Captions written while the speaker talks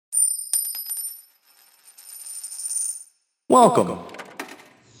Welcome.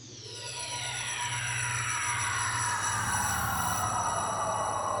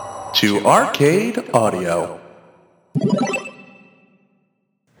 To Arcade Audio.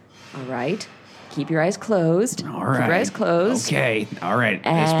 All right. Keep your eyes closed. All right. Keep your eyes closed. Okay. All right.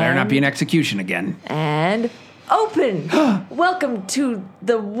 This better not be an execution again. And open. Welcome to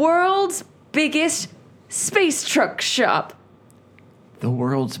the world's biggest space truck shop. The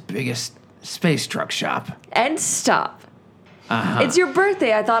world's biggest space truck shop. And stop. It's your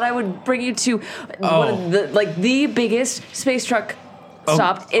birthday. I thought I would bring you to one of the biggest space truck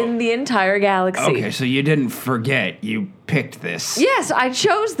stop in the entire galaxy. Okay, so you didn't forget. You picked this. Yes, I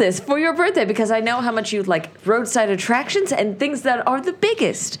chose this for your birthday because I know how much you like roadside attractions and things that are the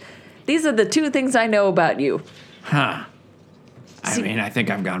biggest. These are the two things I know about you. Huh. See- I mean, I think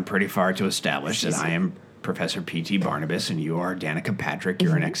I've gone pretty far to establish that I am Professor P.T. Barnabas and you are Danica Patrick.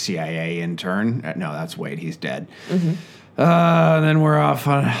 You're an ex-CIA intern. No, that's Wade. He's dead. Then we're off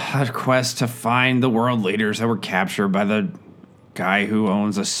on a quest to find the world leaders that were captured by the guy who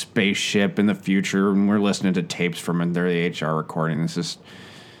owns a spaceship in the future, and we're listening to tapes from their HR recording.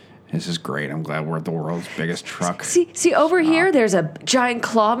 This is great. I'm glad we're at the world's biggest truck. See over here, there's a giant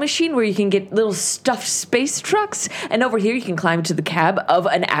claw machine where you can get little stuffed space trucks, and over here you can climb to the cab of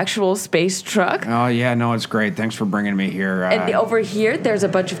an actual space truck. Oh, yeah, no, it's great. Thanks for bringing me here. And over here, there's a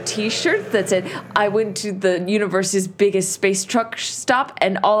bunch of T-shirts that said, I went to the universe's biggest space truck stop,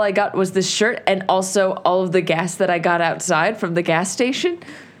 and all I got was this shirt, and also all of the gas that I got outside from the gas station.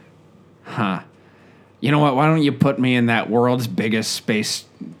 Huh. You know what? Why don't you put me in that world's biggest space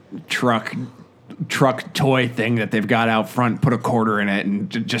truck toy thing that they've got out front, put a quarter in it, and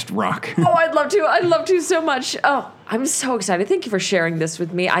just rock. Oh, I'd love to. I'd love to so much. Oh, I'm so excited. Thank you for sharing this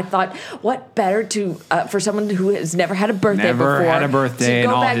with me. I thought, what better to for someone who has never had a birthday before. Never had a birthday to and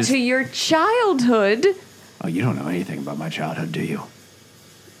go all back his- to your childhood. Oh, you don't know anything about my childhood, do you?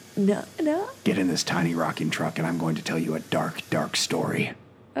 No. Get in this tiny rocking truck, and I'm going to tell you a dark, dark story.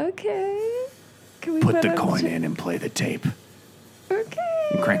 Okay. Can we Put the coin in and play the tape. Okay.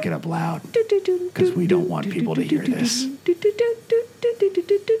 And crank it up loud, because we don't want people to hear this.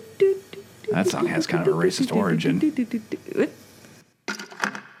 That song has kind of a racist origin.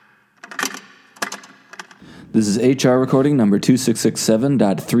 This is HR recording number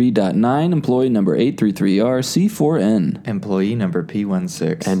 2667.3.9, employee number 833RC4N. Employee number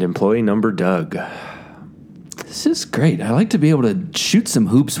P16. And employee number Doug. This is great. I like to be able to shoot some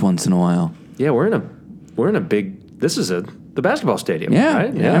hoops once in a while. Yeah, we're in a big. This is the basketball stadium. Yeah.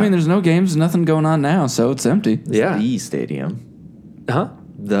 Right? I mean, there's no games, nothing going on now, so it's empty. Yeah. The stadium. Huh?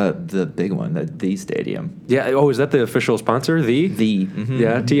 The big one, the stadium. Yeah. Oh, is that the official sponsor? The.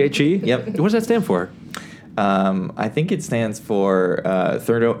 Yeah. THE. Yep. What does that stand for? I think it stands for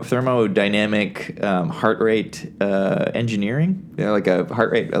thermodynamic heart rate engineering. You know, like a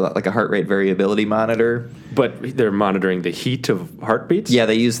heart rate variability monitor. But they're monitoring the heat of heartbeats. Yeah,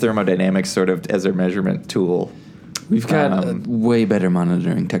 they use thermodynamics sort of as their measurement tool. We've got way better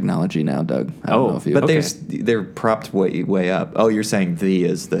monitoring technology now, Doug. I don't know if you... But Okay. they're propped way up. Oh, you're saying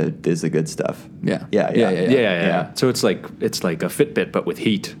is the good stuff. Yeah. Yeah. So it's like a Fitbit, but with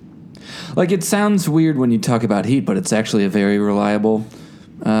heat. Like, it sounds weird when you talk about heat, but it's actually a very reliable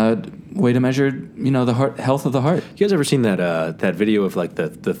way to measure, the health of the heart. You guys ever seen that video of like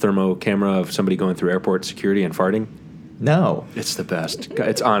the thermo camera of somebody going through airport security and farting? No. It's the best.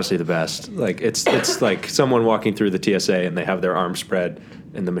 It's honestly the best. Like it's like someone walking through the TSA and they have their arms spread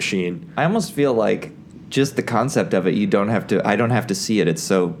in the machine. I almost feel like just the concept of it, I don't have to see it. It's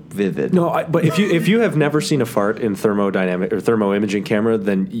so vivid. No, but if you have never seen a fart in thermodynamic or thermo imaging camera,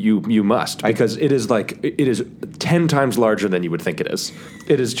 then you must, because it is 10 times larger than you would think it is.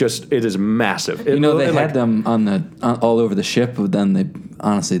 It is massive. They had them all over the ship, but then they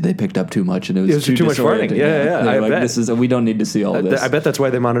picked up too much, and it was too much farting. disorienting. Yeah. They I were bet. we don't need to see all this. I bet that's why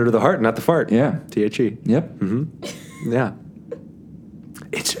they monitor the heart, not the fart. Yeah. THE. Yep. Yeah.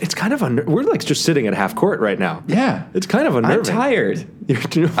 It's kind of we're like just sitting at half court right now. Yeah. It's kind of unnerving. I'm tired.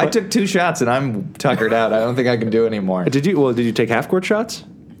 I took 2 shots and I'm tuckered out. I don't think I can do anymore. Did you take half court shots?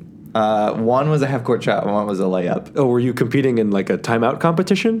 One was a half court shot. One was a layup. Oh, were you competing in like a timeout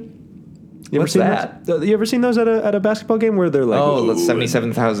competition? What's that? You ever seen those at a basketball game where they're like, Oh, that's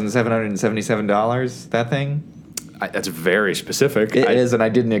 $77,777. That thing. That's very specific. It is, and I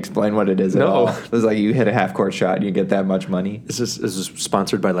didn't explain what it is at all. It was like you hit a half court shot and you get that much money. Is this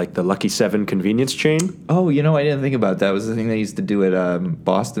sponsored by like the Lucky 7 convenience chain? Oh, I didn't think about that. It was the thing they used to do at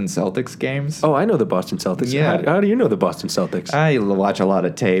Boston Celtics games. Oh, I know the Boston Celtics. Yeah. How do you know the Boston Celtics? I watch a lot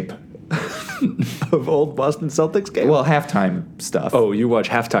of tape. Of old Boston Celtics games? Well, halftime stuff. Oh, you watch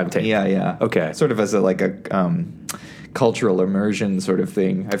halftime tape? Yeah. Okay. Sort of as a cultural immersion sort of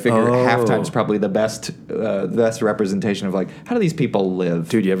thing. I figure halftime's probably the best representation of like how do these people live.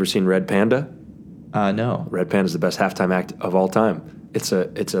 Dude, you ever seen Red Panda? No. Red Panda's the best halftime act of all time. It's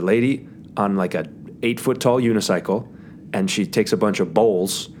a lady on like a 8-foot tall unicycle, and she takes a bunch of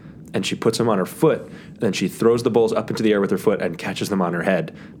bowls and she puts them on her foot. Then she throws the bowls up into the air with her foot and catches them on her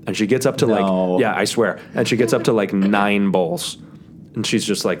head. And she gets up to I swear. And she gets up to like 9 bowls. And she's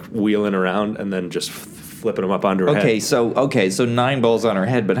just like wheeling around and then just flipping them up onto her head. So 9 bowls on her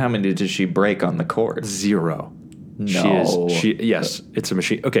head, but how many does she break on the court? 0. No. Yes, it's a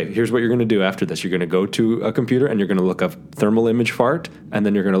machine. Okay, here's what you're going to do after this. You're going to go to a computer and you're going to look up thermal image fart, and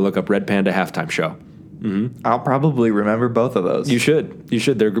then you're going to look up Red Panda halftime show. I'll probably remember both of those. You should.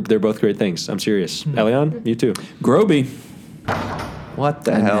 They're both great things. I'm serious. Elion, you too. Groby. What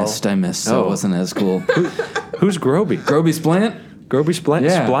the I hell? missed, so it wasn't as cool. Who's Groby? Groby Splant? Groby Splant?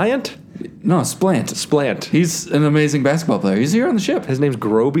 Yeah. Spliant? No, Splant. Splant. He's an amazing basketball player. He's here on the ship. His name's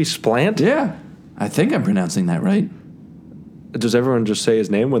Groby Splant? Yeah. I think I'm pronouncing that right. Does everyone just say his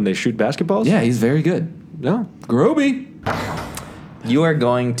name when they shoot basketballs? Yeah, he's very good. No. Groby. You are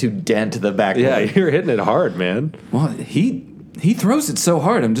going to dent the backboard. Yeah, you're hitting it hard, man. Well, he throws it so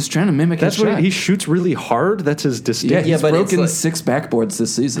hard. I'm just trying to mimic That's his shot. what he shoots really hard. That's his distinct. Yeah, he's but it's broken like- 6 backboards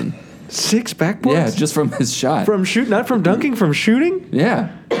this season. 6 backboards? Yeah, just from his shot. from shoot, not from dunking, from shooting.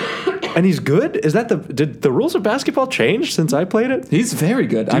 yeah. And he's good. Is that did the rules of basketball change since I played it? He's very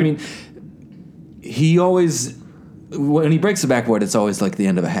good. I mean, he always, when he breaks the backboard, it's always like the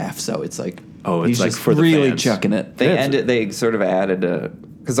end of a half. So it's like, Oh, it's he's like just for the really fans. chucking it. They sort of added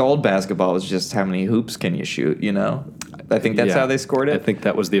because old basketball was just how many hoops can you shoot, you know? I think that's Yeah. how they scored I it. think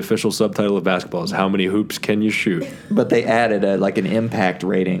that was the official subtitle of basketball: is how many hoops can you shoot? But they added an impact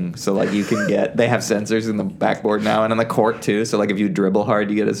rating, so like you can get. They have sensors in the backboard now and on the court too. So like if you dribble hard,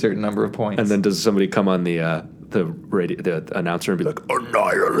 you get a certain number of points. And then does somebody come on the announcer and be like,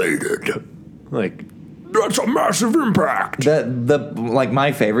 annihilated? Like, that's a massive impact. the like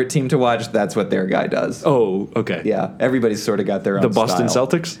my favorite team to watch. That's what their guy does. Oh, okay. Yeah, everybody's sort of got their own. The Boston style.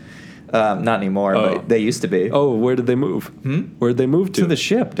 Celtics? Not anymore, Oh. but they used to be. Oh, where did they move? Where did they move to? To the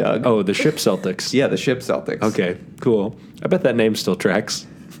ship, Doug. Oh, the ship Celtics. Yeah, the ship Celtics. Okay, cool. I bet that name still tracks.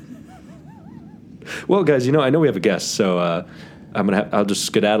 Well, guys, I know we have a guest, so I'll just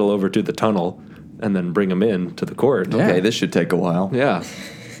skedaddle over to the tunnel and then bring him in to the court. Okay, this should take a while. Yeah.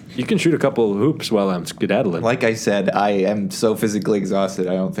 You can shoot a couple of hoops while I'm skedaddling. Like I said, I am so physically exhausted,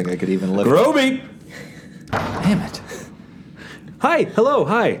 I don't think I could even lift. Groby! Damn it. Hi, hello,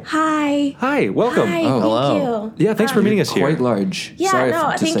 hi. Hi. Welcome. Hi, Oh. Hello. thank you. Yeah, thanks for meeting us here. Quite large. Yeah, Sorry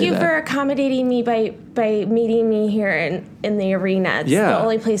no, to thank say you that. for accommodating me by meeting me here in the arena. It's Yeah. the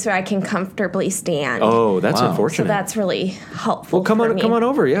only place where I can comfortably stand. Oh, that's Wow. So unfortunate. that's really helpful. Well, come for on me.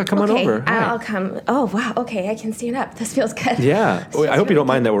 over. Yeah, come on Okay, over. Hi. I'll come. Oh, wow. Okay, I can stand up. This feels good. Yeah. This Well, I feels hope you don't really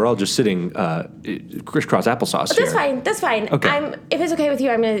mind good. that we're all just sitting crisscross applesauce here. That's fine. That's fine. Okay. If it's okay with you,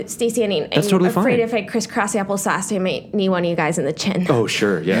 I'm gonna stay standing. That's totally I'm afraid fine. if I crisscross applesauce, I might knee one of you guys in the chin. Oh,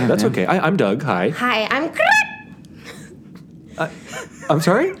 sure. Yeah, that's okay. I'm Doug. Hi. Hi, I'm I'm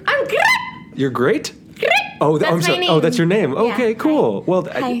sorry? I'm You're great? Oh, That's I'm my sorry. name. Oh, that's your name. Yeah. Okay, cool. Well,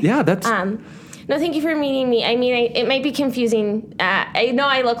 Hi. yeah, that's No, thank you for meeting me. I mean, it might be confusing. I know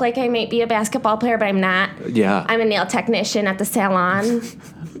I look like I might be a basketball player, but I'm not. yeah. I'm a nail technician at the salon.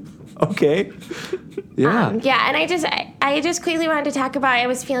 Okay. Yeah. Yeah, and I just quickly wanted to talk about. I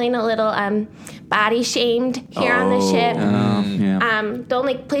was feeling a little body shamed here on the ship. Yeah. The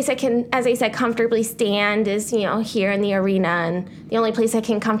only place I can, as I said, comfortably stand is here in the arena, and the only place I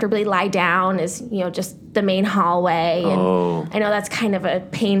can comfortably lie down is just the main hallway. And Oh. I know that's kind of a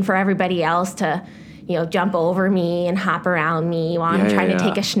pain for everybody else to jump over me and hop around me while I'm Yeah, trying yeah, to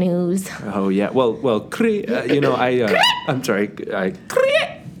take yeah. a snooze. Oh, yeah. Well, I'm sorry.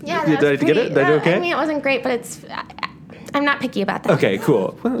 Yeah, Did I get it? Did I do okay? I mean, it wasn't great, but I'm not picky about that. Okay,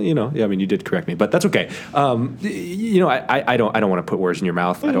 cool. Well, I mean, you did correct me, but that's okay. I don't want to put words in your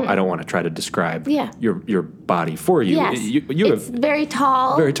mouth. I don't want to try to describe Yeah. your body for you. Yes, You it's have very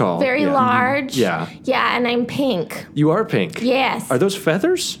tall. Very tall, Very yeah. large. Yeah. Yeah, and I'm pink. you are pink. Yes. Are those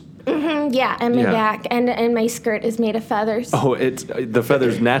feathers? Yeah, and my Yeah. back and my skirt is made of feathers. Oh, it's the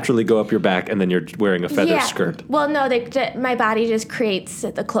feathers naturally go up your back, and then you're wearing a feather yeah. skirt. Well, no, my body just creates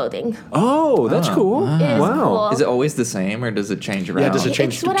the clothing. Oh, that's cool. It is Wow. cool. Is it always the same, or does it change around? Yeah, does it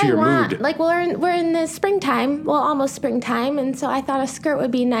change It's what to I your want. mood? Like we're in the springtime, well, almost springtime, and so I thought a skirt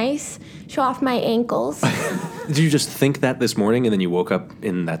would be nice, show off my ankles. Did you just think that this morning, and then you woke up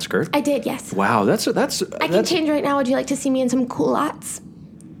in that skirt? I did, yes. Wow, that's I can change right now. Would you like to see me in some culottes?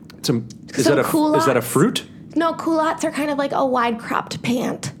 Is Some that a culottes. fruit? No, culottes are kind of like a wide cropped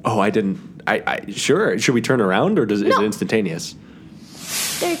pant. Oh, I didn't Sure. Should we turn around or is it No. instantaneous?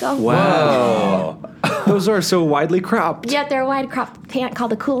 There you go. Wow. Those are so widely cropped. Yeah, they're a wide crop pant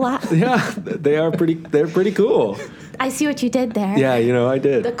called a culotte. Yeah, they're pretty cool. I see what you did there. Yeah, I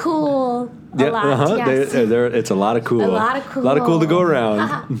did. The cool Yeah, a lot. Yes. It's a lot of cool. A lot of cool. A lot of cool to go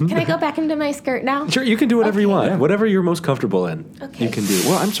around. Can I go back into my skirt now? Sure, you can do whatever you Okay. want. Yeah. Whatever you're most comfortable in, Okay. you can do.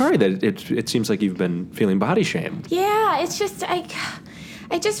 Well, I'm sorry that it seems like you've been feeling body shamed. Yeah, it's just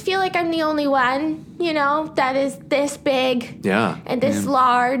I just feel like I'm the only one, that is this big Yeah. and this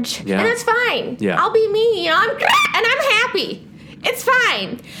large. Yeah. And it's fine. Yeah. I'll be me, and I'm happy. It's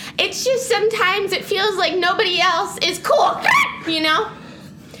fine. It's just sometimes it feels like nobody else is cool,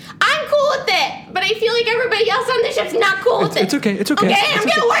 I'm cool with it, but I feel like everybody else on the ship's not cool with it. It's okay. It's okay. Okay, It's I'm okay.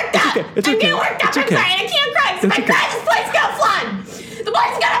 getting worked It's up. okay. It's I'm okay. getting worked up. It's I'm okay. sorry. I can't cry because It's if I okay. cry, this place is gonna flood. The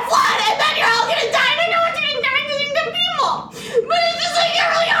place is gonna flood, and then you're all gonna die. And I know it's gonna die to the people, but it's just like get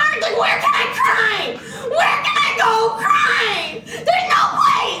really hard. Like, where can I cry? Where can I go cry? There's no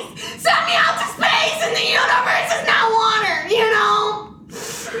place. Send me out to space, and the universe is not water.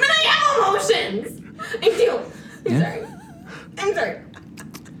 But I have emotions. I do. I'm sorry.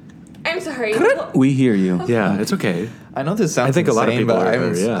 I'm sorry. We hear you. Yeah, it's okay. I know this sounds I think a lot of insane, people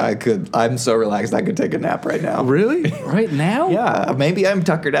but are, yeah. I'm so relaxed I could take a nap right now. Really? Right now? Yeah, maybe I'm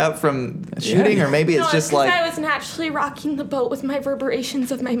tuckered out from shooting, or maybe it's just like I was naturally rocking the boat with my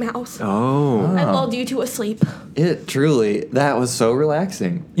reverberations of my mouth. Oh. I lulled you to a sleep. it. Truly, that was so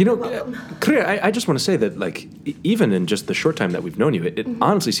relaxing. Korea, I just want to say that, like, even in just the short time that we've known you, it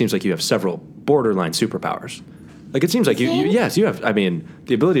honestly seems like you have several borderline superpowers. Like, it seems like you yes, you have. I mean,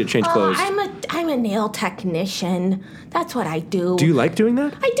 the ability to change clothes. I'm a nail technician. That's what I do. Do you like doing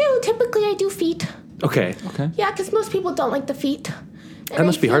that? I do. Typically, I do feet. Okay. Yeah, because most people don't like the feet. And That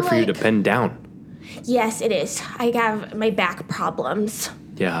must I be hard feel for you to like- bend down. Yes, it is. I have my back problems.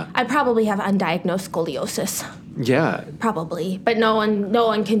 Yeah. I probably have undiagnosed scoliosis. Yeah. Probably, but no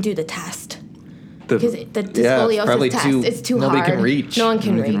one can do the test. The- Because the Yeah, it's probably scoliosis test too- is too nobody hard. can reach. No one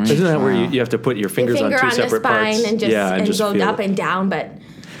can reach. Isn't that where you have to put your fingers Your finger on two on the separate spine parts? and just and go feel up it. and down, but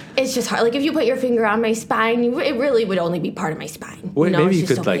it's just hard. Like if you put your finger on my spine, it really would only be part of my spine. Wait, maybe it's you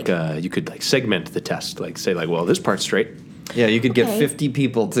just could so big. you could segment the test, like say like, well, this part's straight. Yeah, you could get Okay. 50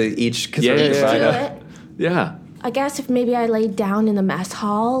 people to each. Yeah, Each yeah, do yeah. it. Yeah, I guess if maybe I laid down in the mess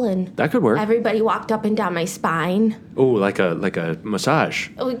hall and that could work. everybody walked up and down my spine. Oh, like a massage,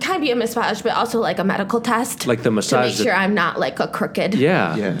 It would kind of be a massage, but also like a medical test. like the to massage. make sure I'm not like a crooked.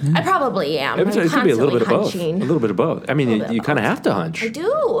 Yeah, Yeah. I probably am. It, I'm it could be a little bit of both. constantly A hunching. little bit of both. I mean, Little bit you of kind of both. have to hunch. I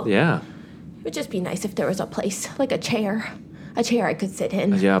do. Yeah, It would just be nice if there was a place, like a chair I could sit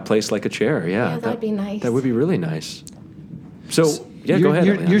in. yeah, a place like a chair. Yeah, Yeah, that'd be nice. That would be really nice. So yeah, go ahead.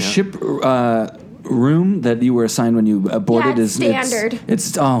 Your Eliana, yeah. ship room that you were assigned when you boarded it's is standard.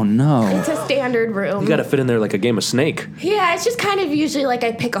 It's oh no. It's a standard room. You got to fit in there like a game of Snake. Yeah, it's just kind of usually like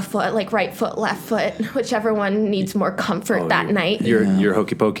I pick a foot, like right foot, left foot, whichever one needs more comfort that night. You're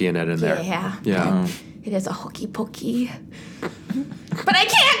hokey pokey in it in there. Yeah. Yeah. It is a hokey pokey. But I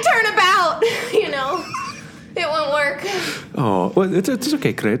can't turn about, It won't work. Oh, well, it's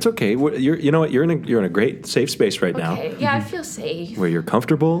okay, Kre. It's okay. You know what? You're in a great safe space right now, Okay, yeah, I feel safe. where you're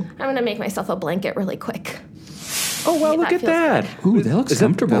comfortable. I'm gonna make myself a blanket really quick. Oh well, Yeah, look that at feels that. Ooh, that looks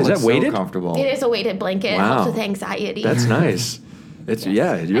comfortable. Is that Looks so weighted? comfortable. It is a weighted blanket. It Wow. helps with anxiety. That's nice. It's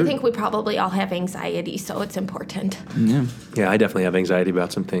yeah. I think we probably all have anxiety, so it's important. Yeah, I definitely have anxiety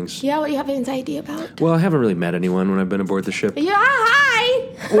about some things. Yeah, what do you have anxiety about? Well, I haven't really met anyone when I've been aboard the ship. Yeah,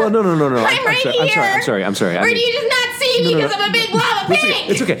 hi! Well, no. I'm right sorry. here! I'm sorry. I Or mean, do you just not see me No. because I'm a big blob of pink?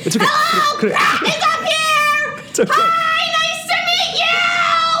 It's okay. Hello, Kre, crap is up here! It's okay. Hi, nice to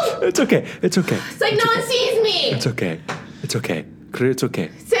meet you! It's okay. It's okay. It's like no one sees me. It's okay. It's okay. Kre, it's okay.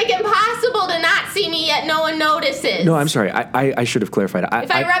 It's like impossible to not see me yet no one notices. No, I'm sorry. I should have clarified.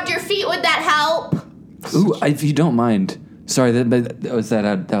 If I rubbed your feet, would that help? Ooh, if you don't mind. Sorry,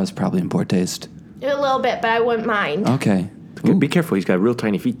 that was probably in poor taste. A little bit, but I wouldn't mind. Okay. Be careful. He's got real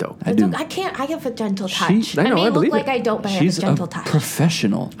tiny feet, though. I do. I can't. I have a gentle touch. I know, may I look believe like it. I don't, but She's I have a gentle a touch.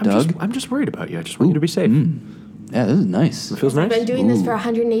 professional, Doug. I'm just worried about you. I just want you to be safe. Yeah, this is nice. It feels I've nice. been doing this for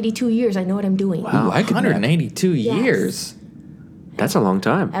 182 years. I know what I'm doing. Wow. Ooh, I could nap. 182 Yes. years. That's a long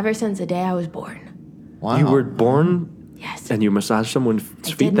time. Ever since the day I was born. Wow. You were born Yes. and you massaged someone's I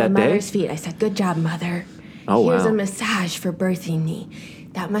feet did my that day. mother's feet. I said, "Good job, mother. Oh, Here's wow. a massage for birthing me."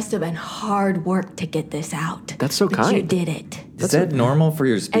 That must have been hard work to get this out. That's so but You kind. did it. Is that normal for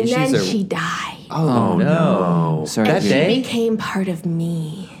your And species? then or? she died. Oh, no. Sorry. That to hear day? She became part of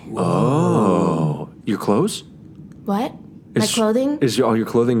me. Oh, your clothes? What? My Is- clothing? Is all your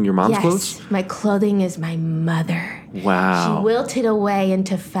clothing your mom's Yes. clothes? My clothing is my mother Wow. She wilted away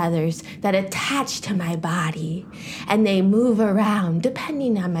into feathers that attach to my body, and they move around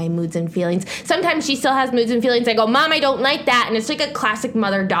depending on my moods and feelings. Sometimes she still has moods and feelings. I go, Mom, I don't like that, and it's like a classic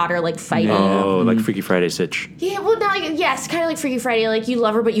mother-daughter like fighting. Oh, like Freaky Friday sitch. Yeah, well, not like, yes, kind of like Freaky Friday. Like you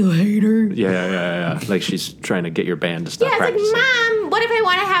love her, but you hate her. Yeah. Like she's trying to get your band to stop Yeah, it's like, practicing. Mom, what if I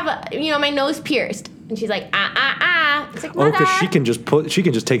want to have, my nose pierced? And she's like, It's like, Oh, Mother. because she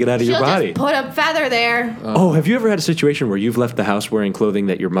can just take it out of She'll your body. just put a feather there. Oh, have you ever had a situation where you've left the house wearing clothing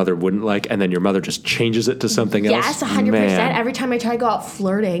that your mother wouldn't like, and then your mother just changes it to something Yes, else? 100%. Man. Every time I try to go out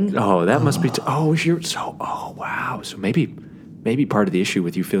flirting. Oh, that must be. Wow. So maybe part of the issue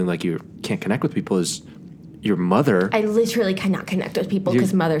with you feeling like you can't connect with people is your mother. I literally cannot connect with people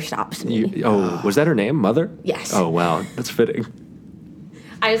because Mother stops me. Was that her name, Mother? Yes. Oh, wow, that's fitting.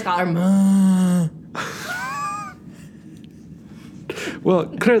 I just call her Ma. Well,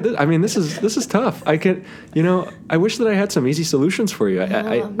 Claire, this is tough. I wish that I had some easy solutions for you.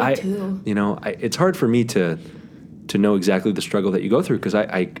 Me too. It's hard for me to know exactly the struggle that you go through because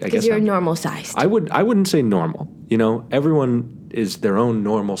I guess Because you're normal sized. I wouldn't say normal. Everyone is their own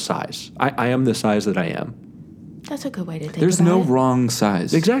normal size. I am the size that I am. That's a good way to think There's about no it. wrong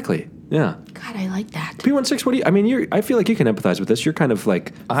size. Exactly. Yeah. God, I like that. P16. What do you? I feel like you can empathize with this. You're kind of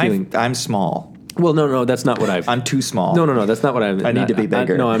like feeling. I'm small. Well, no, that's not what I've. I'm too small. No, that's not what I'm. I need to be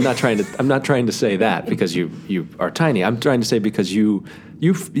bigger. No, I'm not trying to say that because you are tiny. I'm trying to say because you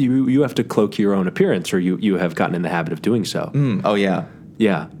have to cloak your own appearance, or you have gotten in the habit of doing so. Oh yeah.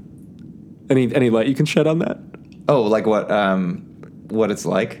 Yeah. Any light you can shed on that? Oh, like what it's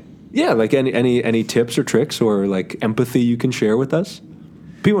like? Yeah, like any tips or tricks or like empathy you can share with us.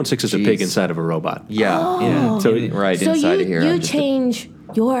 P16 is a pig Jeez. inside of a robot. Yeah. Yeah. So right So inside you, of here. you I'm just change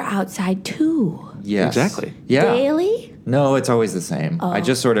your outside too. yes. Exactly. Yeah. Daily? No, it's always the same. I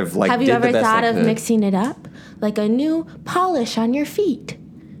just sort of like. Have you did ever the best thought I of could. mixing it up? Like a new polish on your feet.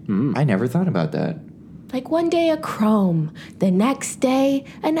 I never thought about that. Like one day a chrome, the next day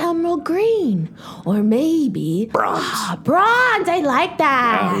an emerald green. Or maybe bronze. Bronze, I like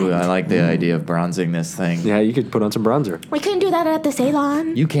that. Ooh, I like the idea of bronzing this thing. Yeah, you could put on some bronzer. We can do that at the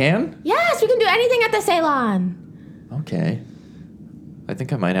salon. You can? Yes, we can do anything at the salon. Okay. I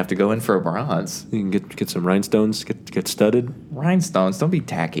think I might have to go in for a bronze. You can get some rhinestones, get studded. Rhinestones, don't be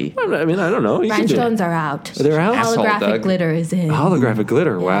tacky. I mean, I don't know. You could do- Rhinestones are out. They're out? Asshole, Holographic Doug. glitter is in. Holographic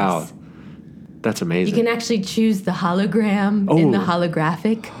glitter. Wow, Yes. that's You amazing. can actually choose the hologram in the Oh.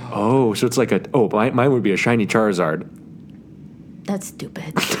 holographic. Oh, so it's like mine would be a shiny Charizard. That's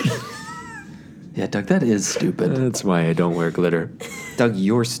stupid. Yeah, Doug, that is stupid. That's why I don't wear glitter. Doug,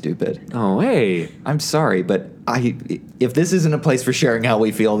 you're stupid. Oh, hey. I'm sorry, but if this isn't a place for sharing how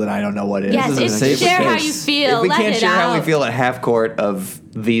we feel, then I don't know what is. Yes, This is it's a safe share how place. you feel. If we Let can't it share how we out. feel at half court of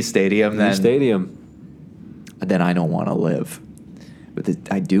the stadium, New then stadium. I don't want to live. But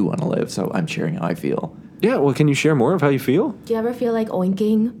I do want to live, so I'm sharing how I feel. Yeah, well, can you share more of how you feel? Do you ever feel like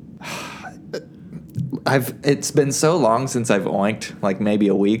oinking? It's been so long since I've oinked, like maybe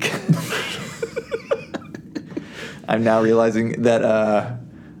a week. I'm now realizing that,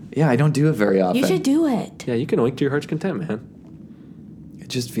 I don't do it very often. You should do it. Yeah, you can oink to your heart's content, man. It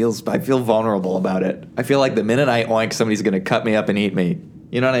just I feel vulnerable about it. I feel like the minute I oink, somebody's going to cut me up and eat me.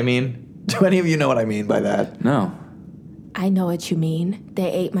 You know what I mean? Do any of you know what I mean by that? No. I know what you mean.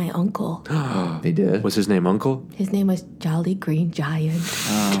 They ate my uncle. They did. Was his name Uncle? His name was Jolly Green Giant.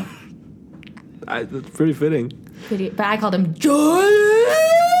 That's pretty fitting. But I called him Jolly.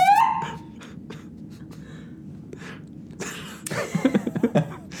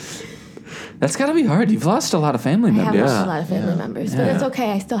 That's got to be hard. You've lost a lot of family I have members. lost a lot of family members, but it's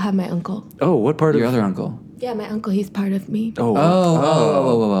okay. I still have my uncle. Oh, what part Your of other uncle. Yeah, my uncle, he's part of me. Oh.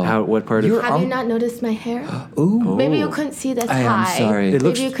 How? What part of? Have you not noticed my hair? Ooh. Maybe you couldn't see this I am high. sorry. It Maybe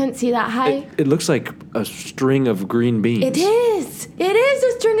looks- you couldn't see that high. It looks like a string of green beans. It is. It is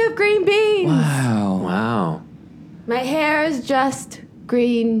a string of green beans. Wow. Wow. My hair is just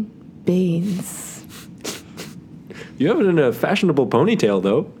green beans. You have it in a fashionable ponytail,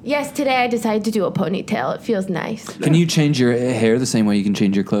 though. Yes, today I decided to do a ponytail. It feels nice. Can you change your hair the same way you can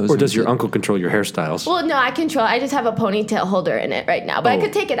change your clothes? Or does your uncle control your hairstyles? Well, no, I control. I just have a ponytail holder in it right now, but I Oh.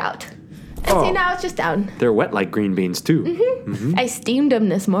 could take it out. And Oh. see, now it's just down. They're wet like green beans, too. Mm-hmm. I steamed them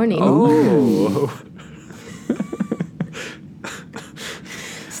this morning. Oh.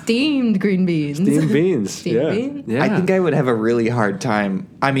 Steamed green beans. Steamed beans. Steamed yeah. beans? Yeah. I think I would have a really hard time.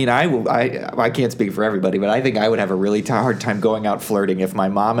 I mean, I can't speak for everybody, but I think I would have a really hard time going out flirting if my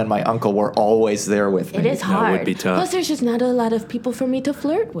mom and my uncle were always there with me. It is hard. would be tough. Plus, there's just not a lot of people for me to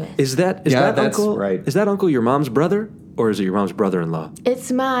flirt with. Is that Yeah, that's uncle right. Is that uncle your mom's brother, or is it your mom's brother-in-law?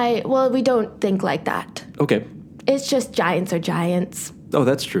 It's we don't think like that. Okay, It's just giants are giants. Oh,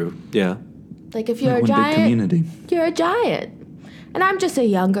 that's true. Yeah. Like if you're Like a one big giant, community. you're a giant. And I'm just a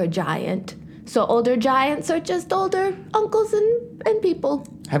younger giant. So older giants are just older uncles and people.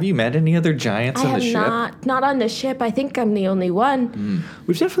 Have you met any other giants I on the have ship? not on the ship. I think I'm the only one.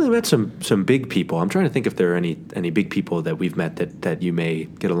 We've definitely met some big people. I'm trying to think if there are any big people that we've met that you may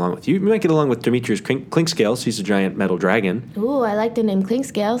get along with. You might get along with Demetrius Clinkscales. He's a giant metal dragon. Ooh, I like the name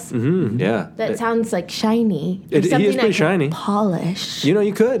Clinkscales. Yeah. That sounds like shiny. He is Something I pretty could shiny. Polish. You know,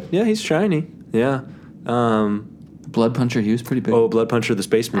 you could. Yeah, he's shiny. Yeah. Blood Puncher, he was pretty big. Oh, Blood Puncher, the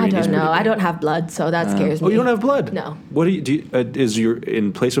Space Marine. I he's don't know. pretty I big. don't have blood, so that scares me. Oh, you don't have blood? No. What do you is your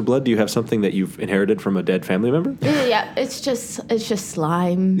in place of blood? Do you have something that you've inherited from a dead family member? Yeah, it's just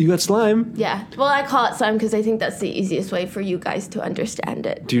slime. You got slime. Yeah. Well, I call it slime because I think that's the easiest way for you guys to understand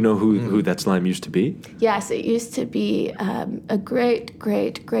it. Do you know who that slime used to be? Yes, it used to be a great,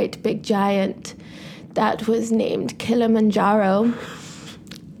 great, great big giant that was named Kilimanjaro.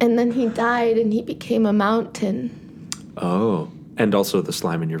 And then he died and he became a mountain. Oh, and also the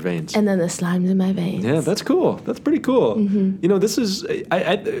slime in your veins. And then the slime's in my veins. Yeah, that's cool. That's pretty cool. Mm-hmm. You know, this is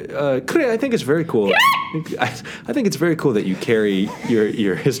I think it's very cool. I think it's very cool that you carry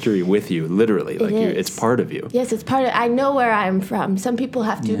your history with you, literally. Like is. it's part of you. Yes, it's part of. I know where I'm from. Some people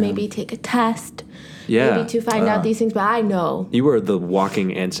have to maybe take a test, Yeah. maybe to find out these things, but I know. You are the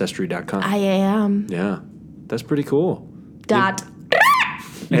walking ancestry.com. I am. Yeah, that's pretty cool. Dot.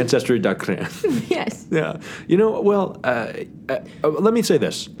 Ancestry.com. Yes. Yeah. You know, well, let me say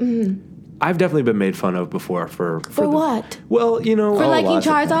this. I've definitely been made fun of before for what? Well, you know, For liking lots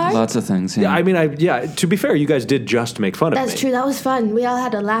of Charizard? Lots of things. Yeah. I mean, to be fair, you guys did just make fun of me. That's true. That was fun. We all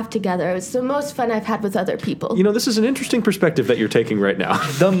had to laugh together. It was the most fun I've had with other people. You know, this is an interesting perspective that you're taking right now.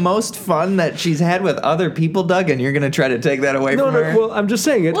 The most fun that she's had with other people, Doug, and you're going to try to take that away from her? Well, I'm just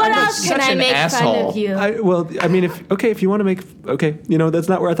saying it. What I'm else can such I an make fun asshole. of you? I mean, if you want to make, you know, that's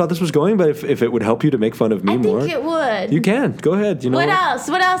not where I thought this was going, but if it would help you to make fun of me I more, think it would. you can. Go ahead. You know What else?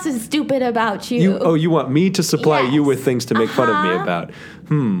 What else is stupid about you? You want me to supply you Yes. with things to make fun of me Uh-huh. about?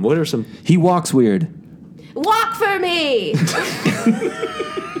 What are some? he walks weird. Walk for me.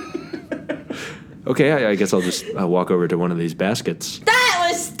 Okay, I guess I'll just walk over to one of these baskets. That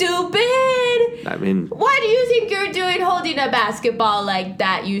was stupid. I mean, What do you think you're doing holding a basketball like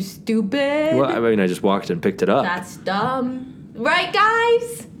that, you stupid? well, I mean, I just walked and picked it up. That's dumb. Right,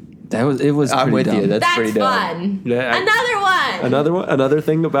 guys? It was I'm pretty with dumb. you. That's pretty That's dumb. fun. Yeah, Another one. Another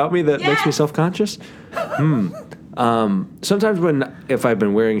thing about me that makes me Yes. self-conscious. Sometimes if I've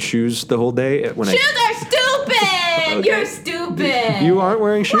been wearing shoes the whole day, Shoes are stupid. Okay. You're stupid. you aren't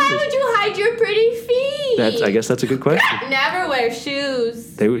wearing shoes. Why would you hide your pretty feet? I guess that's a good question. Never wear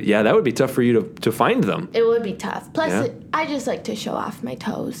shoes. That would be tough for you to find them. It would be tough. Plus, Yeah. I just like to show off my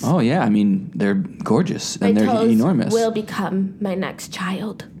toes. Oh yeah, I mean they're gorgeous My and they're toes enormous. will become my next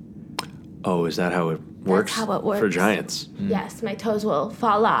child. Oh, is that how it works? how it for works. giants. Yes, my toes will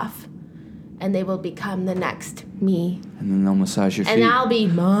fall off, and they will become the next me. and then they'll massage your feet. And I'll be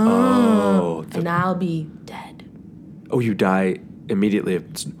mom. Oh, and I'll be dead. Oh, you die immediately.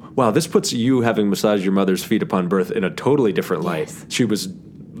 Wow, this puts you having massaged your mother's feet upon birth in a totally different light. Yes. She was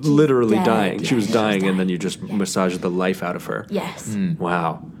literally dead. dying. She was Yes, dying, she was and then you dying. just massaged the life out of her. Yes.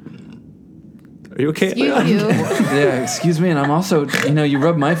 Wow. Are you okay? Excuse you. Yeah, excuse me, and I'm also, you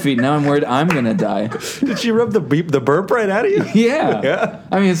rub my feet. Now I'm worried I'm gonna die. Did she rub the burp right out of you? Yeah. Yeah.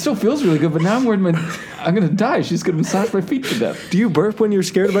 I mean, it still feels really good, but now I'm worried I'm gonna die. She's gonna massage my feet to death. Do you burp when you're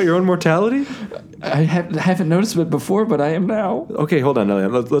scared about your own mortality? I haven't noticed it before, but I am now. Okay, hold on,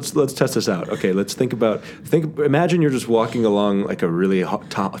 Elian. Let's test this out. Okay, let's imagine you're just walking along like a really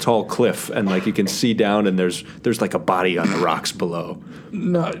tall cliff, and like you can see down, and there's like a body on the rocks below.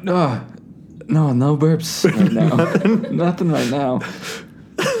 No burps right now. Nothing right now.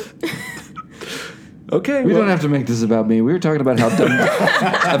 Okay, We don't have to make this about me. We were talking about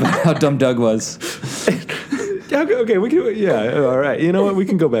how dumb Doug was. Okay, we can. Yeah, all right. You know what? We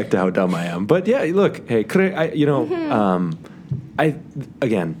can go back to how dumb I am. But yeah, look. Hey,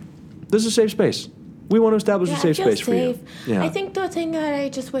 again, this is a safe space. We want to establish a Yeah, I safe feel space for you. safe. Yeah. I think the thing that I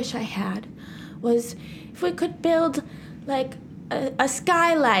just wish I had was if we could build like a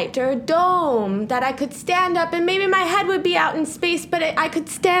skylight or a dome that I could stand up and maybe my head would be out in space, but I could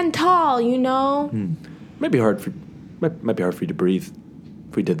stand tall, you know? might be hard for you to breathe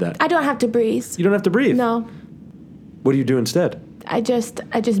if we did that. I don't have to breathe. You don't have to breathe. No. What do you do instead? I just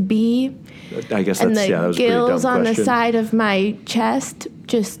be, I guess and that the was a pretty dumb gills on the question. side of my chest,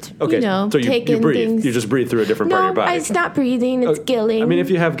 just Okay, so you taking breathe. things. You just breathe through a different part of your body. It's not breathing. It's gilling. I mean, if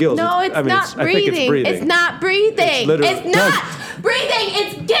you have gills, no, it's it's not I think it's breathing. breathing. It's not breathing. It's literally- It's not breathing.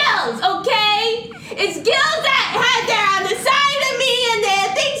 It's gills. Okay. It's gills that they're on the side of me and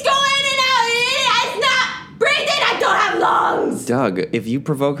things go in and out. It's not breathing. I don't have lungs. Doug, if you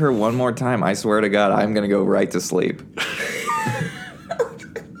provoke her one more time, I swear to God, I'm going to go right to sleep.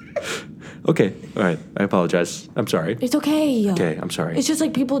 Okay, all right. I apologize. I'm sorry. It's okay. Okay, I'm sorry. It's just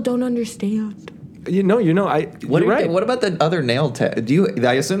like people don't understand. You're right. What about the other nail tech?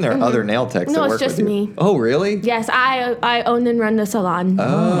 I assume there are other nail techs No, that it's work just with you. me. Oh, really? Yes, I own and run the salon.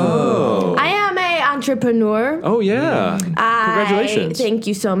 Oh. I am a entrepreneur. Oh yeah. Congratulations. Thank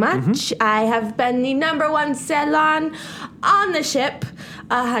you so much. I have been the #1 salon on the ship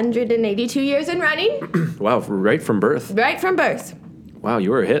 182 years in running, Wow, right from birth. right from birth. Wow, you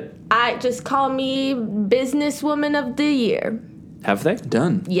were a hit. I just call me Businesswoman of the Year. Have they?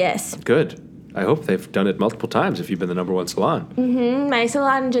 Done. Yes. Good. I hope they've done it multiple times if you've been the #1 salon. My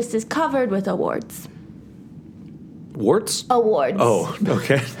salon just is covered with awards. Warts? Awards. Oh,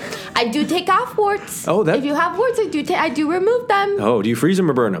 okay. I do take off warts. Oh, that- If you have warts, I do remove them. Oh, do you freeze them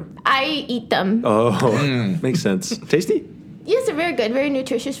or burn them? I eat them. Oh, makes sense. Tasty? Yes, they're very good, very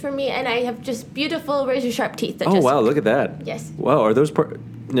nutritious for me, and I have just beautiful razor sharp teeth. That Oh, just wow, look at that. Yes. Wow, are those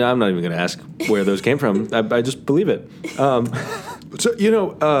No, I'm not even going to ask where those came from. I just believe it. Doug,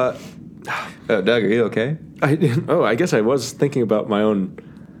 are you okay? I guess I was thinking about my own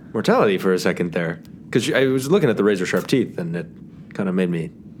mortality for a second there. Because I was looking at the razor sharp teeth, and it kind of made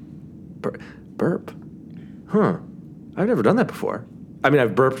me burp. Huh. I've never done that before. I mean,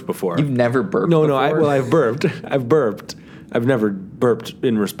 I've burped before. You've never burped No, before? I've burped. I've burped. I've never burped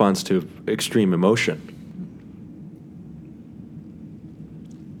in response to extreme emotion.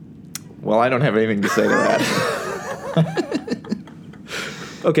 Well, I don't have anything to say to that.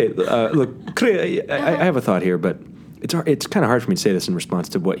 Okay, look, I have a thought here, but it's kind of hard for me to say this in response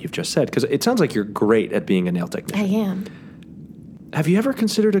to what you've just said, because it sounds like you're great at being a nail technician. I am. Have you ever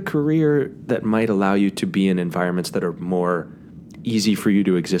considered a career that might allow you to be in environments that are more easy for you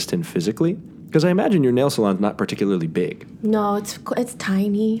to exist in physically? Because I imagine your nail salon's not particularly big. No, it's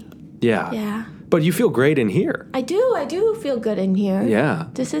tiny. Yeah. Yeah. But you feel great in here. I do feel good in here. Yeah.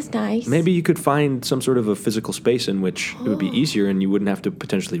 This is nice. Maybe you could find some sort of a physical space in which it would be easier and you wouldn't have to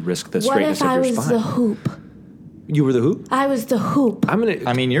potentially risk the What straightness if I of your was spine. the hoop? You were the who? I was the hoop. I'm gonna.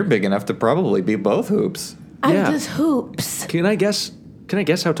 I mean, you're big enough to probably be both hoops. I'm yeah. just hoops. Can I guess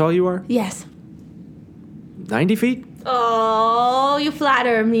how tall you are? Yes. 90 feet? Oh, you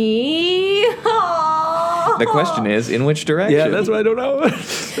flatter me. Oh. The question is, in which direction? Yeah, that's what I don't know.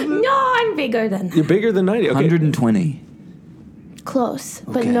 No, I'm bigger than that. You're bigger than 90. Okay. 120. Close,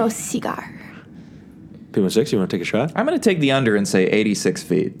 but Okay. no cigar. P16, you want to take a shot? I'm going to take the under and say 86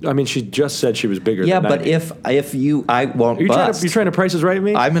 feet. I mean, she just said she was bigger Yeah, than but 90. if you, I won't Are you bust. trying to Price is Right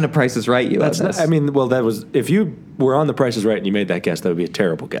me? I'm going to Price is Right you That's on not, this. I mean, well, that was, if you were on the Price is Right and you made that guess, that would be a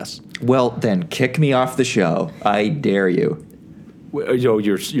terrible guess. Well, then kick me off the show. I dare you.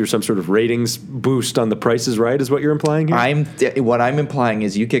 You're some sort of ratings boost on the Price is Right is what you're implying here? What I'm implying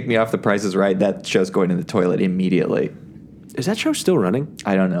is you kick me off the Price is Right, that show's going to the toilet immediately. Is that show still running?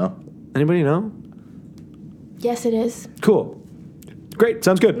 I don't know. Anybody know? Yes, it is. Cool. Great.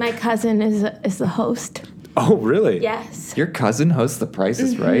 Sounds good. My cousin is the host. Oh, really? Yes. Your cousin hosts the Price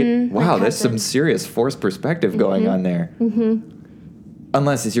is Right? Wow, there's some cousin. serious forced perspective going on there. Mm-hmm.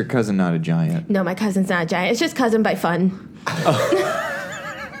 Unless is your cousin not a giant? No, my cousin's not a giant. It's just cousin by fun.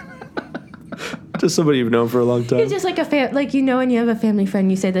 Just somebody you've known for a long time. It's just like when you have a family friend,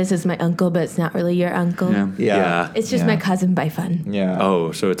 you say this is my uncle, but it's not really your uncle. Yeah. Yeah. It's just my cousin by fun. Yeah.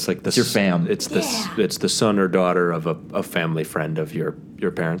 Oh, so it's like the your fam. It's the son or daughter of a family friend of your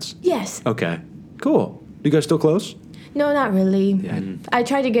parents. Yes. Okay. Cool. You guys still close? No, not really. Yeah. I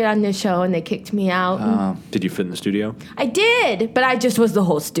tried to get on this show and they kicked me out. Did you fit in the studio? I did, but I just was the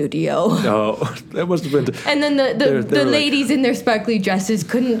whole studio. Oh, that must have been. And then They were the like- ladies in their sparkly dresses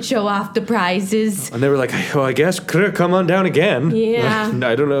couldn't show off the prizes. And they were like, "Oh, I guess come on down again." Yeah.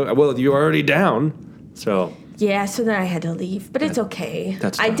 I don't know. Well, you're already down, so. Yeah, so then I had to leave, but it's okay.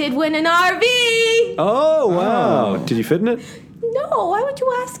 That's I tough. did win an RV. Oh wow! Did you fit in it? No, why would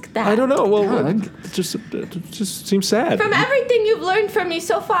you ask that? I don't know. Well, God. it just seems sad. From everything you've learned from me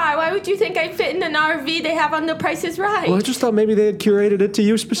so far, why would you think I fit in an RV they have on The Price is Right? Well, I just thought maybe they had curated it to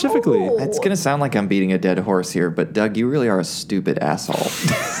you specifically. No. It's going to sound like I'm beating a dead horse here, but Doug, you really are a stupid asshole.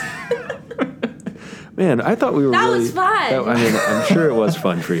 Man, I thought we were That really. was fun. I'm sure it was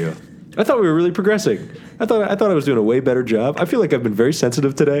fun for you. I thought we were really progressing. I thought I was doing a way better job. I feel like I've been very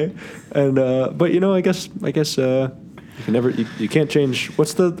sensitive today, and but I guess you can never you can't change.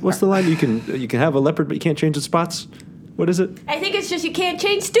 What's the line? You can have a leopard, but you can't change its spots. What is it? I think it's just you can't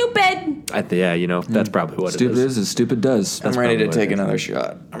change stupid. Yeah, that's probably what Stupid it is as stupid does. I'm ready to probably take what it is. another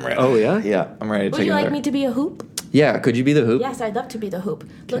shot. I'm ready. Oh, yeah? Yeah, I'm ready to Would take you another. like me to be a hoop? Yeah, could you be the hoop? Yes, I'd love to be the hoop.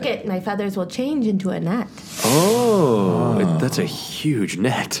 Look at my feathers will change into a net. Oh, that's a huge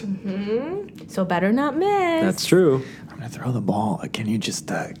net. So better not miss. That's true. I'm gonna throw the ball. Can you just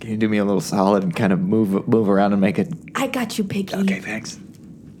can you do me a little solid and kind of move around and make it? I got you, Piggy. Okay, thanks.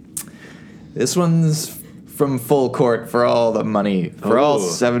 This one's from Full Court for all the money for all Oh.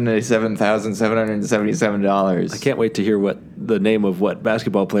 $77,777. I can't wait to hear what the name of what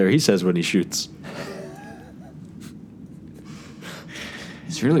basketball player he says when he shoots.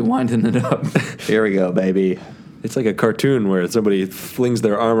 He's really winding it up. Here we go, baby. It's like a cartoon where somebody flings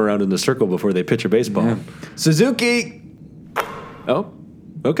their arm around in a circle before they pitch a baseball. Yeah. Suzuki. Oh,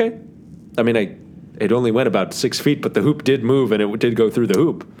 okay. I mean, it only went about 6 feet, but the hoop did move and it did go through the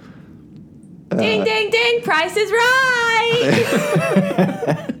hoop. Ding, ding, ding. Price is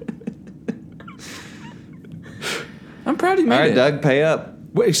right. I'm proud he made All right, it. Doug, pay up.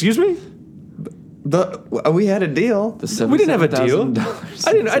 Wait, excuse me? We had a deal. We didn't have a deal.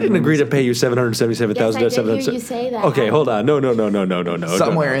 I didn't agree to pay you $777,777. Yes, I did hear you say that. Okay, hold on. No.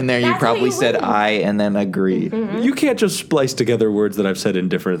 Somewhere in there, you That's probably how you said win. I and then agree. You can't just splice together words that I've said in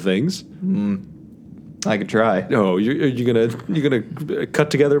different things. I could try. No, you're gonna cut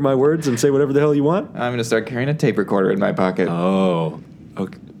together my words and say whatever the hell you want. I'm gonna start carrying a tape recorder in my pocket. Oh,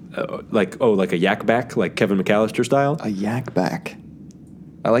 okay. Like a yak back, like Kevin McAllister style. A yak back.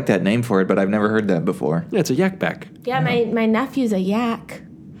 I like that name for it, but I've never heard that before. Yeah, it's a yak back. Yeah, my nephew's a yak.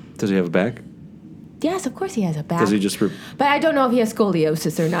 Does he have a back? Yes, of course he has a back. Does he just? But I don't know if he has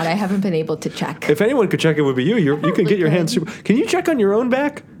scoliosis or not. I haven't been able to check. If anyone could check, it would be you. You can get your hands super. Can you check on your own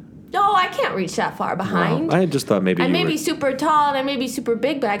back? No, I can't reach that far behind. I just thought maybe I you may were. be super tall and I may be super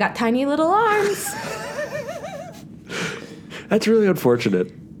big, but I got tiny little arms. That's really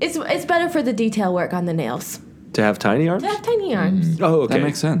unfortunate. It's better for the detail work on the nails. To have tiny arms? To have tiny arms. Oh, okay. That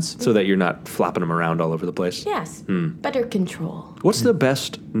makes sense. So that you're not flopping them around all over the place. Yes. Better control. What's the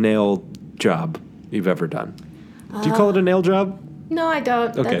best nail job you've ever done? Do you call it a nail job? No, I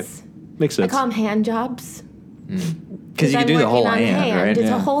don't. Okay. That's, Makes I sense. call them hand jobs. Because you I'm can do the whole working on hand, right? It's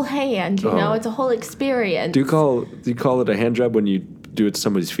Yeah. a whole hand, you know? It's a whole experience. Do you call it a hand job when you do it to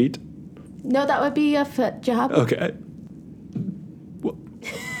somebody's feet? No, that would be a foot job. Okay.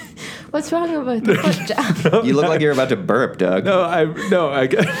 What's wrong with the foot job? You look like you're about to burp, Doug.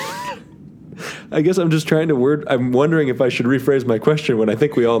 I guess I'm just trying to I'm wondering if I should rephrase my question when I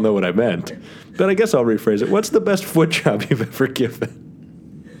think we all know what I meant. But I guess I'll rephrase it. What's the best foot job you've ever given?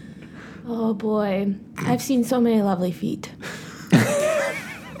 Oh boy, I've seen so many lovely feet. I've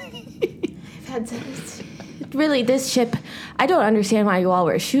had really this ship. I don't understand why you all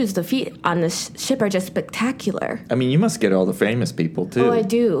wear shoes. The feet on this ship are just spectacular. I mean, you must get all the famous people, too. Oh, I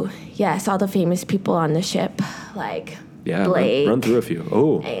do. Yes, all the famous people on the ship, like Yeah, Blake run through a few.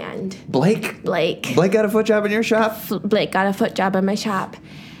 Oh, and Blake? Blake. Blake got a foot job in your shop? Blake got a foot job in my shop,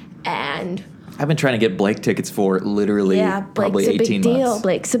 and I've been trying to get Blake tickets for literally yeah, probably Blake's a 18 big deal. months.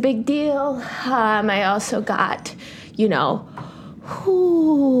 Blake's a big deal. I also got, you know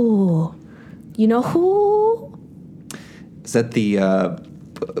who? Is that the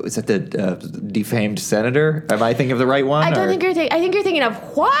defamed senator? Am I thinking of the right one? I don't or- think you're thinking. I think you're thinking of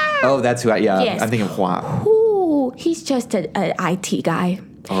Juan. Oh, that's who Yes. I'm thinking of Hua. Who? He's just an IT guy.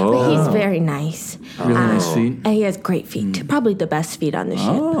 But he's very nice. Really nice feet. And he has great feet. Probably the best feet on the ship.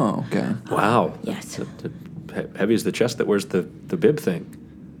 Oh, okay. wow. Yes. Heavy is the chest that wears the bib thing.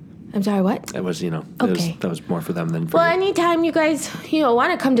 I'm sorry, what? That was, Okay. that was more for them than for Well, you. anytime you guys,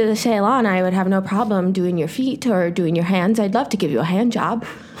 want to come to the salon, I would have no problem doing your feet or doing your hands. I'd love to give you a hand job.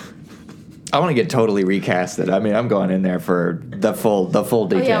 I want to get totally recasted. I mean, I'm going in there for the full Oh,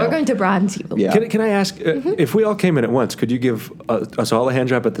 detail. yeah, we're going to bronze you. Yeah. Can I ask, if we all came in at once, could you give us all a hand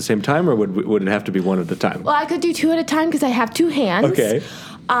job at the same time, or would it have to be one at a time? Well, I could do two at a time because I have two hands. Okay.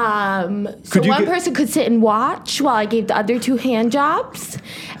 So Could you one get- person could sit and watch while I gave the other two hand jobs,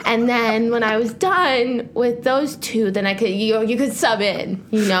 and then when I was done with those two, then I could you could sub in.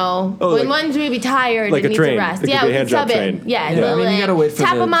 Oh, when like- one's maybe tired like and a needs train. a rest. It could Yeah, be a we could hand job sub train. in. Yeah, Yeah, I mean, you gotta wait for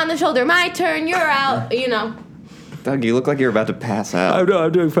tap the- them on the shoulder. My turn. You're out. Doug, you look like you're about to pass out.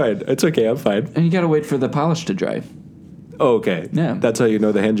 I'm doing fine. It's okay. I'm fine. And you gotta wait for the polish to dry. Oh, okay. Yeah. That's how you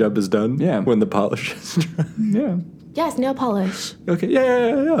know the hand job is done? Yeah. When the polish is dry. Yeah. Yes, nail polish. Okay.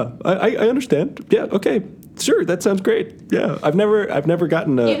 Yeah. I understand. Yeah. Okay. Sure. That sounds great. Yeah. I've never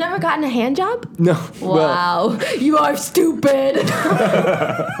gotten a. You've never gotten a hand job? No. Well, Wow, you are stupid.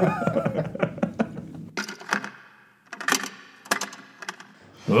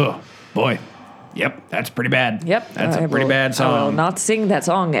 Oh, boy. Yep, that's pretty bad. Yep. That's I a pretty will- bad I will song. not sing that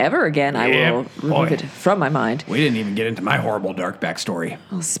song ever again. I Yep, will remove boy. it from my mind. We didn't even get into my horrible dark backstory.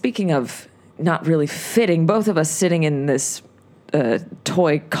 Well, speaking of not really fitting, both of us sitting in this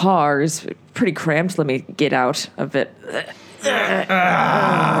toy car is pretty cramped. Let me get out of it.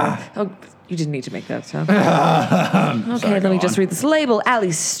 Oh, you didn't need to make that sound. Okay, let me just read this label.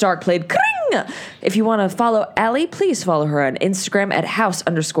 Allie Stark played Kring. If you want to follow Allie, please follow her on Instagram at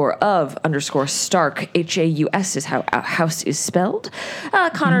house_of_Stark. HAUS is how house is spelled.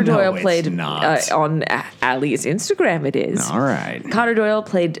 Connor No, Doyle it's played not. on Allie's Instagram. It is. All right. Connor Doyle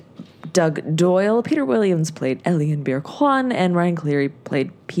played Doug Doyle. Peter Williams played Elian Bir Kwan, and Ryan Cleary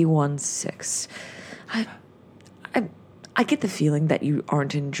played P16. I get the feeling that you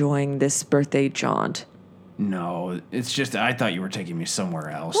aren't enjoying this birthday jaunt. No, it's just I thought you were taking me somewhere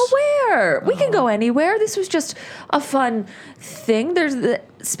else. Well, where? We can go anywhere. This was just a fun thing. The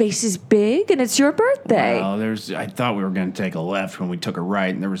space is big, and it's your birthday. Well, I thought we were going to take a left when we took a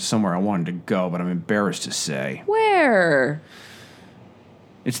right, and there was somewhere I wanted to go, but I'm embarrassed to say. Where?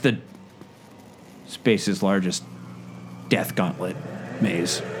 It's the space's largest Death Gauntlet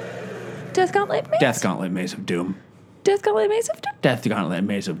maze. Death Gauntlet Maze? Death Gauntlet Maze of Doom. Death Gauntlet Maze of Doom? Death Gauntlet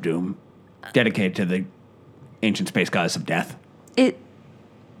Maze of Doom. Dedicated to the ancient space goddess of death.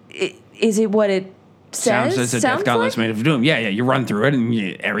 Is it what it says? It's a Death Gauntlet's made of doom. Yeah, you run through it, and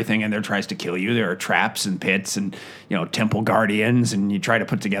everything in there tries to kill you. There are traps and pits and, temple guardians, and you try to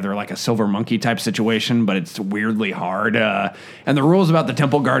put together like a silver monkey type situation, but it's weirdly hard. And the rules about the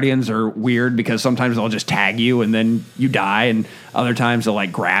temple guardians are weird because sometimes they'll just tag you and then you die, and other times they'll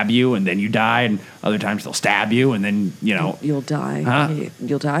like grab you and then you die, and other times they'll stab you and then, You'll die. Huh?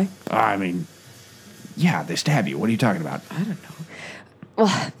 You'll die? I mean, yeah, they stab you. What are you talking about? I don't know.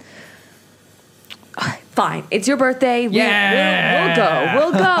 Well, fine. It's your birthday. Yeah.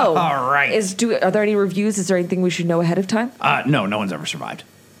 We'll go. All right. Are there any reviews? Is there anything we should know ahead of time? No one's ever survived.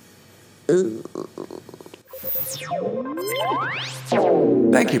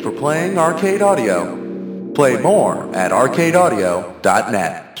 Thank you for playing Arcade Audio. Play more at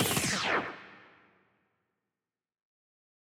arcadeaudio.net.